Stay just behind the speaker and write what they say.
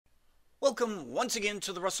Welcome once again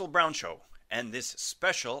to the Russell Brown Show and this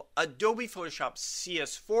special Adobe Photoshop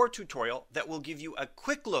CS4 tutorial that will give you a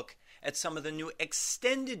quick look at some of the new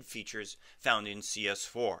extended features found in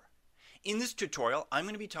CS4. In this tutorial, I'm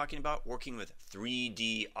going to be talking about working with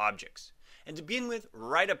 3D objects. And to begin with,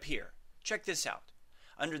 right up here, check this out.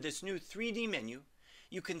 Under this new 3D menu,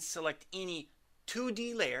 you can select any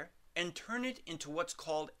 2D layer and turn it into what's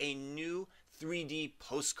called a new 3D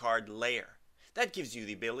postcard layer. That gives you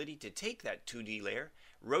the ability to take that 2D layer,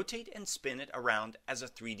 rotate and spin it around as a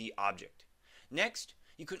 3D object. Next,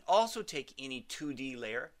 you can also take any 2D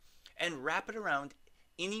layer and wrap it around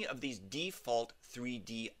any of these default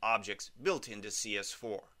 3D objects built into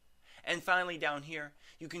CS4. And finally down here,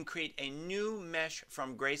 you can create a new mesh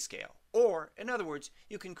from grayscale. Or, in other words,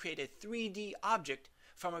 you can create a 3D object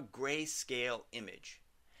from a grayscale image.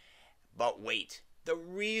 But wait, the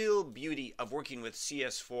real beauty of working with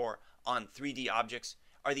CS4 on 3D objects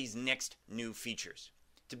are these next new features.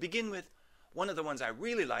 To begin with, one of the ones I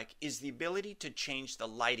really like is the ability to change the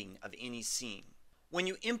lighting of any scene. When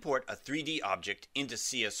you import a 3D object into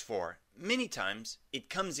CS4, many times it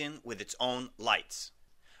comes in with its own lights.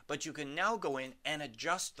 But you can now go in and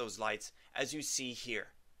adjust those lights as you see here.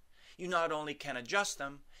 You not only can adjust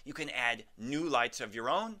them, you can add new lights of your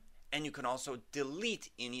own, and you can also delete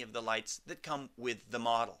any of the lights that come with the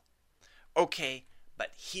model. Okay,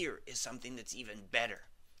 but here is something that's even better.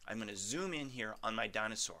 I'm going to zoom in here on my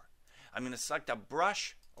dinosaur. I'm going to select a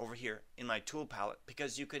brush over here in my tool palette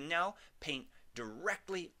because you can now paint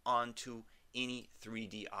directly onto any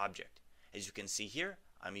 3D object. As you can see here,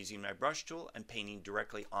 I'm using my brush tool and painting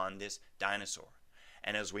directly on this dinosaur.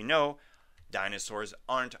 And as we know, dinosaurs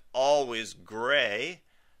aren't always gray,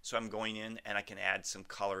 so I'm going in and I can add some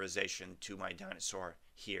colorization to my dinosaur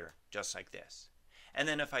here, just like this. And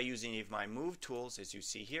then if I use any of my move tools, as you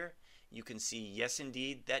see here, you can see, yes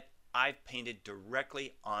indeed, that I've painted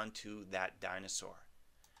directly onto that dinosaur.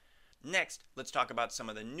 Next, let's talk about some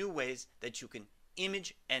of the new ways that you can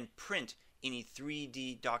image and print any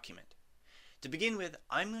 3D document. To begin with,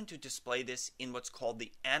 I'm going to display this in what's called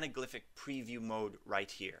the anaglyphic preview mode right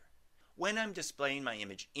here. When I'm displaying my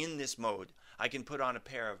image in this mode, I can put on a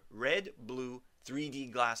pair of red-blue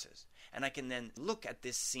 3D glasses, and I can then look at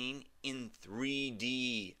this scene in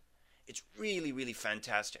 3D. It's really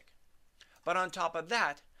fantastic. But on top of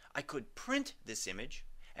that, I could print this image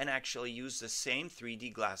and actually use the same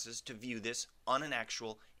 3D glasses to view this on an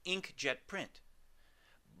actual inkjet print.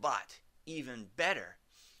 But even better,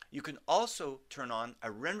 you can also turn on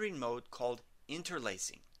a rendering mode called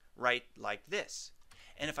interlacing, right like this.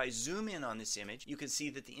 And if I zoom in on this image, you can see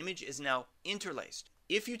that the image is now interlaced.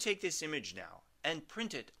 If you take this image now and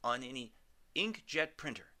print it on any inkjet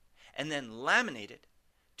printer and then laminate it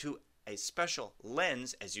to a special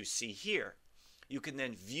lens, as you see here, you can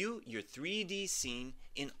then view your 3D scene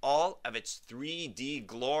in all of its 3D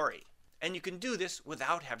glory. And you can do this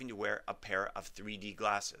without having to wear a pair of 3D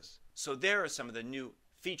glasses. So there are some of the new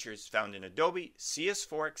features found in Adobe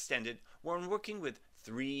CS4 Extended when working with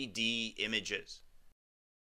 3D images.